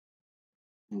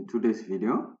In today's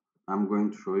video, I'm going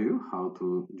to show you how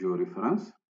to georeference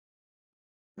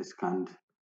a scanned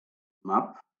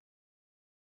map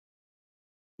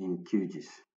in QGIS.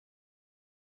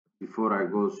 Before I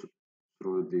go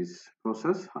through this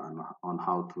process on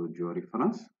how to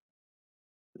georeference,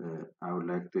 I would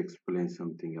like to explain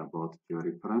something about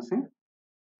georeferencing,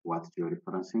 what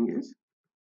georeferencing is.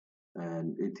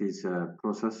 And it is a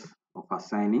process of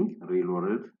assigning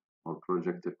real-world or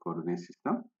projected coordinate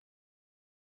system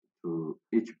to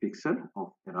each pixel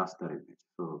of a raster image.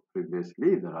 So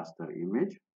previously, the raster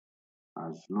image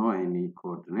has no any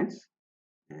coordinates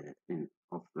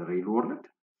of the real world.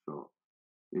 So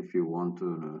if you want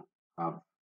to have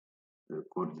the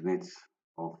coordinates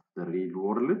of the real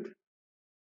world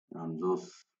and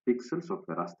those pixels of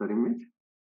the raster image,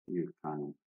 you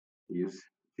can use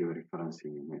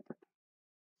georeferencing method.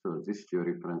 So this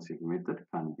georeferencing method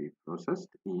can be processed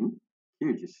in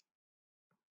QGIS.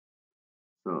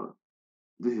 So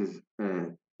this is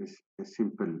a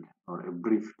simple or a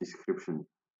brief description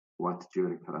what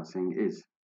georeferencing is.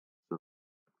 So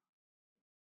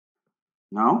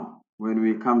now when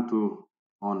we come to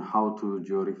on how to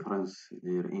georeference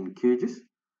in QGIS,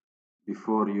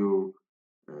 before you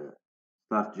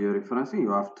start georeferencing,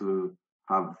 you have to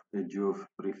have a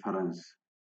georeference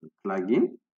plugin.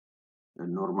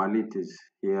 Normally it is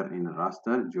here in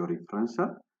raster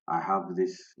georeferencer. I have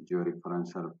this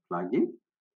georeferencer plugin,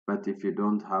 but if you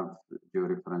don't have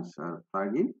georeferencer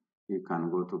plugin, you can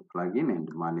go to plugin and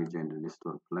manage and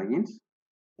install plugins,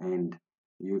 and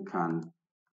you can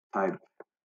type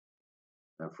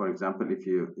for example,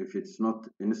 if it's not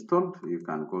installed, you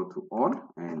can go to all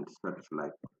and search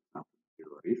like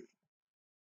GeoRef.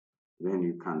 Then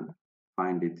you can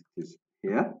find it is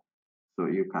here, so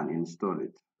you can install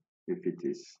it if it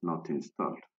is not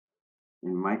installed.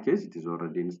 In my case, it is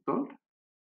already installed,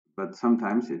 but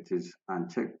sometimes it is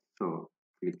unchecked. So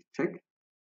click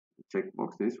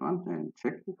checkbox this one and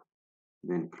check it,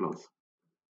 then close.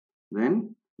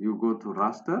 Then you go to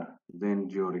raster, then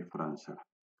georeferencer.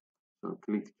 So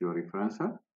click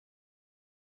georeferencer.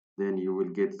 Then you will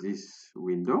get this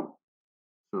window.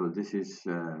 So this is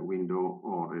a window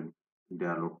or a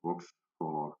dialog box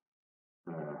for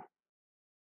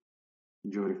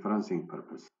georeferencing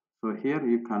purpose. So here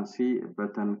you can see a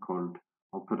button called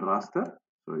Open Raster.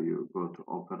 So you go to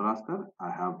Open Raster. I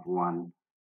have one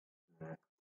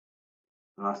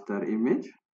raster image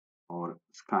or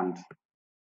scanned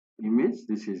image.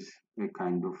 This is a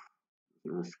kind of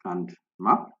scanned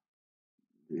map.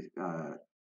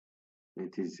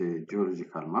 It is a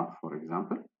geological map, for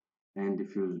example. And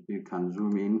if you can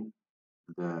zoom in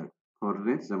the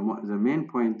coordinates, the main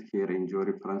point here in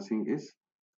georeferencing is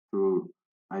to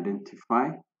identify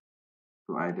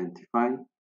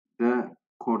the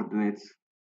coordinates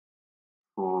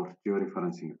for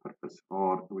georeferencing purpose,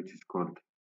 or which is called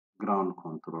ground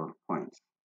control points.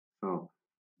 So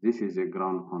this is a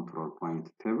ground control point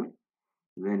table.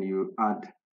 Then you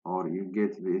add or you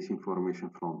get this information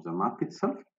from the map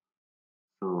itself.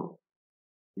 So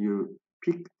you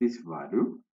pick this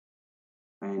value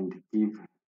and give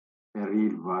a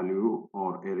real value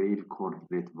or a real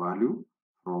coordinate value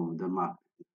from the map.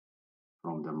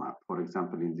 For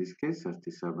example, in this case,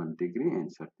 37 degree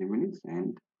and 30 minutes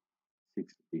and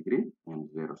 6 degree and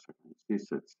 0 seconds. This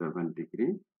 7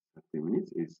 degree 30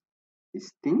 minutes is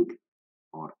sting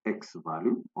or x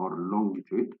value or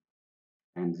longitude,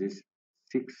 and this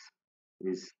 6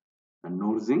 is a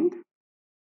northing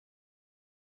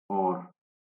or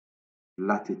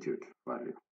latitude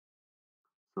value.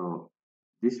 So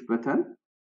this button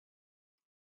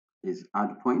is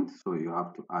add point, so you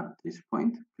have to add this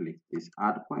point. Click this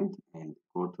add point and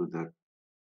go to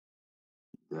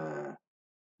the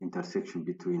intersection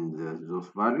between those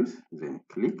values, then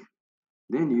click.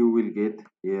 Then you will get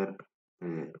here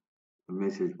a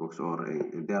message box or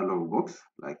a dialog box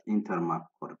like enter map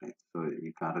coordinates. So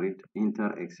you can read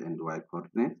enter x and y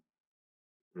coordinate,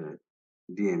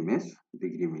 DMS,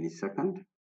 degree millisecond,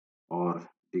 or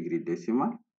degree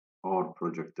decimal, or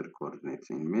projected coordinates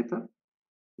in meter,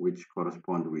 which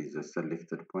correspond with the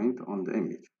selected point on the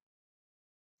image.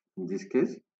 In this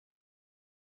case,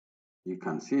 you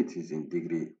can see it is in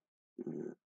degree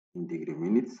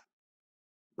minutes,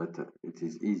 but it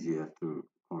is easier to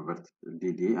convert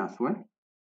DD as well.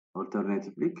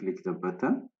 Alternatively, click the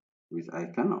button with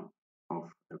icon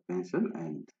of a pencil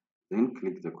and then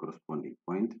click the corresponding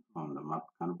point on the map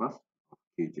canvas of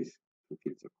QGIS to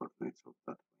fit the coordinates of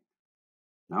that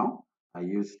point. Now, I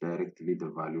use directly the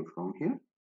value from here.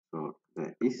 So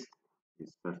the east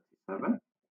is 37.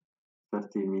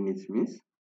 30 minutes means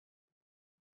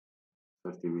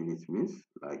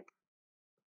like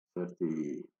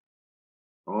 30,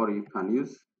 or you can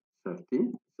use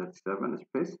 30, 37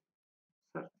 space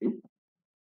 30,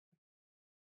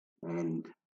 and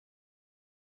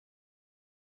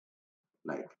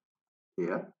like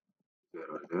here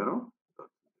 0 0 dot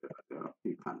 0 0,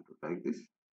 you can do like this.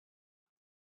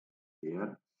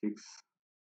 Here 6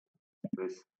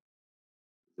 space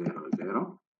 0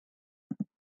 0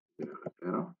 0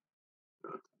 0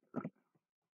 dot 0.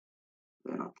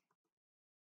 Then okay.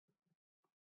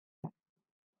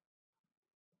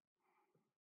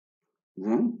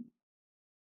 Then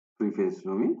preface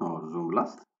zoom in or zoom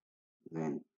last.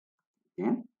 Then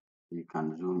again you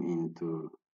can zoom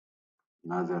into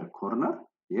another corner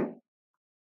here.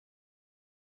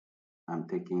 I'm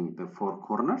taking the 4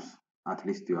 corners. At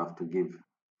least you have to give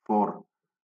 4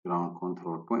 ground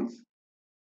control points.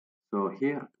 So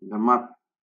here the map,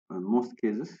 in most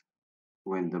cases,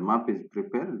 when the map is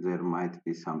prepared, there might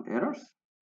be some errors,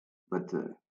 but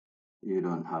you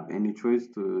don't have any choice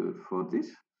for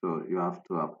this. So you have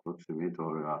to approximate,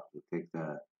 or you have to take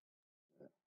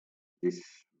this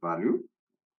value.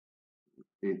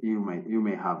 You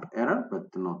may have error,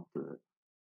 but not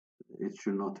it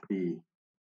should not be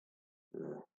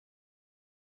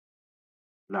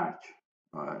large.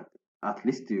 At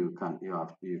least you can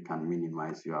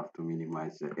minimize. You have to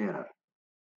minimize the error.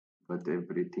 But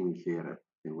everything here,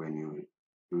 when you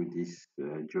do this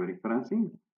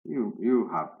geo-referencing, you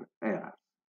have errors.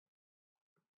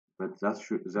 But that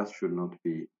should not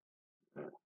be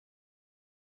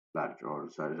large, or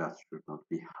that should not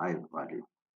be high value.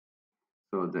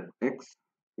 So the x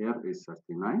here is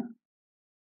 39.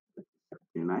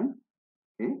 39.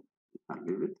 Okay, you can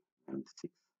leave it, and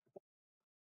 6.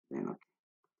 Then okay.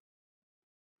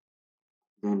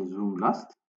 Then zoom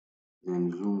last.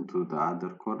 Then zoom to the other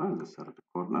corner, the third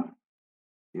corner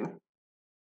here.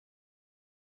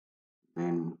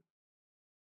 Then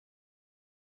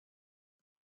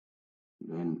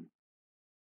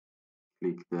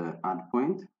click the add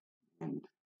point and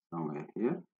somewhere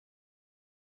here.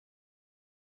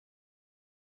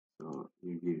 So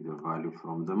you give the value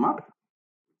from the map,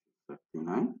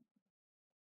 39,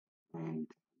 and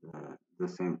the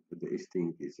same, the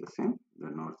easting is the same, the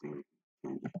northing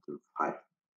change to 5.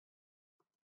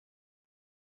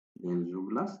 Then zoom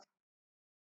last,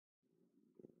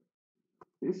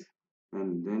 this,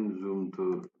 and then zoom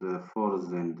to the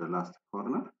fourth and the last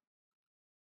corner.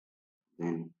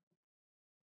 Then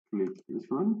click this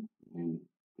one and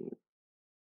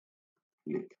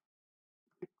click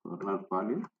the corner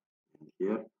value, and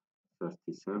here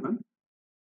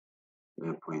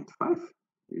 37.5.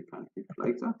 You can keep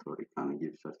like that, or you can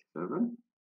give 37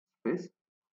 space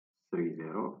 30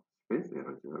 space 00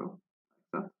 like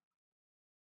that,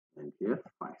 and here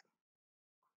 5.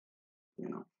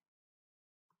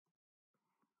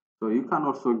 So you can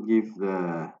also give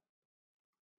the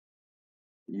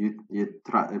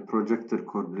a projected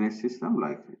coordinate system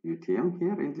like UTM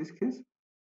here in this case,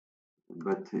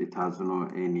 but it has no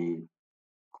any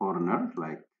corner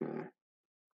like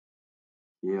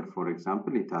here, for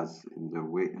example. It has in the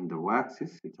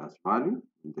y-axis it has value,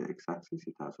 in the x-axis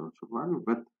it has also value,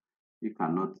 but you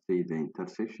cannot see the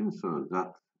intersection. So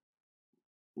that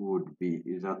would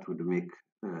make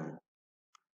a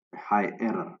high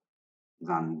error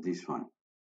than this one.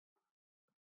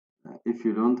 If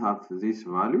you don't have this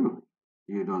value,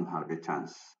 you don't have a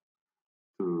chance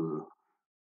to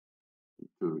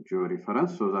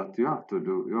geo-reference. So that you have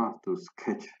to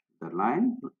sketch the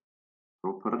line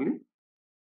properly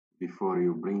before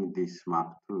you bring this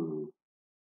map to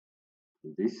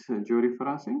this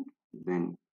geo-referencing.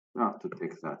 Then you have to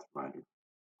take that value.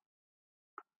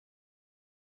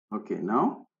 Okay,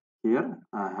 now here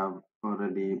I have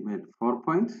already made 4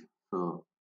 points, so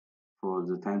for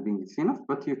the time being it's enough,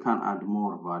 but you can add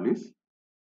more values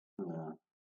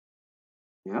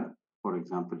here. For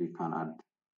example, you can add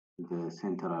the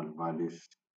central values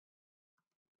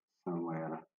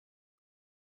somewhere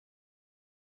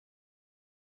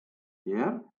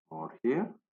here, or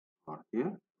here, or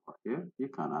here, or here. You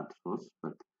can add those,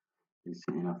 but it's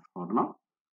enough for now.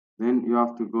 Then you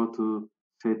have to go to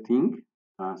setting,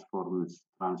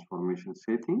 transformation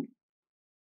setting.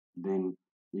 Then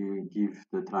you give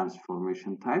the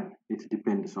transformation type. It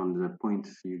depends on the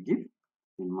points you give.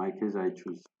 In my case, I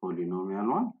choose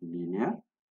polynomial one, linear,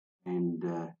 and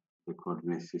the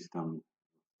coordinate system,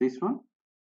 this one.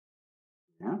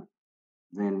 Yeah.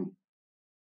 Then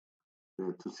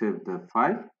to save the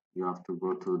file, you have to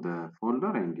go to the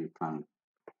folder, and you can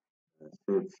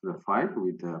save the file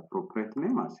with the appropriate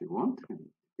name as you want,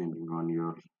 depending on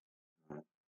your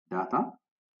data.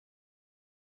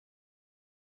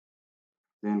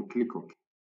 Then click OK.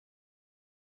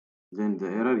 Then the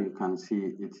error, you can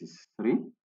see it is 3.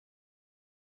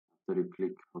 After you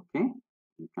click OK,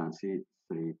 you can see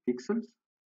 3 pixels.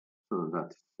 So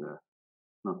that's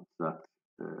not that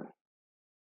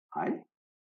high.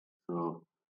 So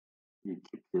you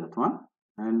keep that one.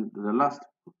 And the last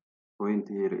point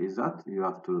here is that you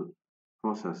have to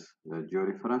process the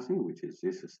geo-referencing, which is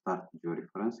this start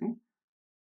geo-referencing.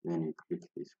 Then you click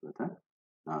this button.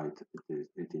 Now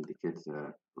it indicates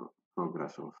the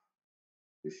progress of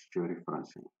this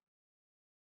geo-referencing.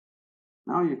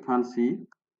 Now you can see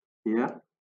here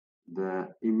the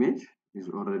image is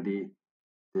already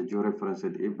the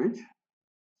geo-referenced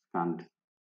scanned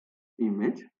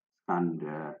image, scanned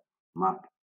map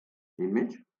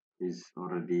image is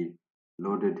already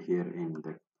loaded here in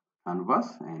the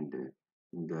canvas and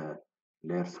in the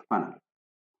layers panel.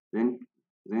 Then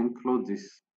close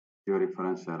this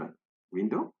georeferencer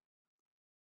window.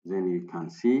 Then you can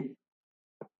see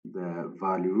the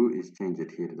value is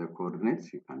changed here, the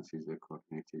coordinates. You can see the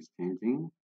coordinates is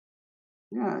changing.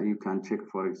 Yeah, you can check,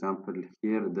 for example,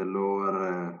 here the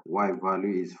lower y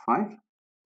value is 5.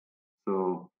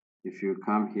 So if you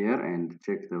come here and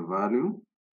check the value,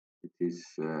 it is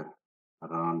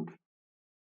around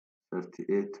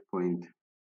 38.24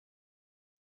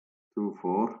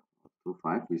 or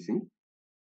 25, you see,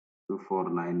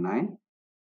 2499,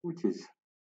 which is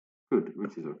good,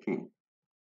 which is okay.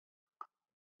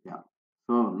 Yeah.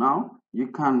 So now you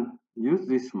can use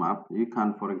this map. You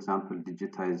can, for example,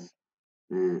 digitize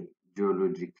the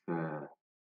geologic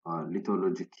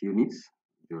lithologic units,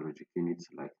 geologic units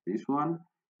like this one.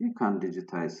 You can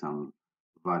digitize some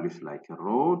values like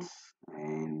roads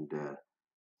and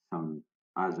some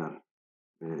other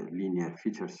linear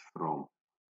features from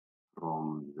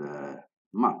the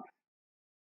map.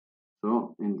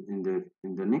 So in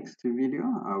the next video,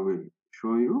 I will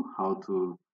show you how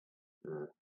to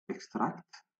extract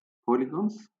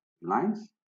polygons, lines,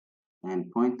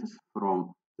 and pointers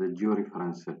from the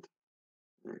georeferenced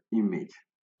image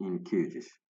in QGIS.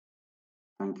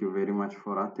 Thank you very much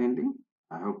for attending.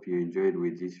 I hope you enjoyed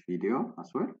with this video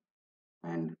as well.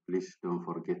 And please don't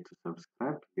forget to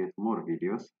subscribe to get more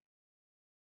videos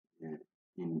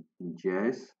in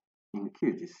GIS in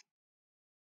QGIS.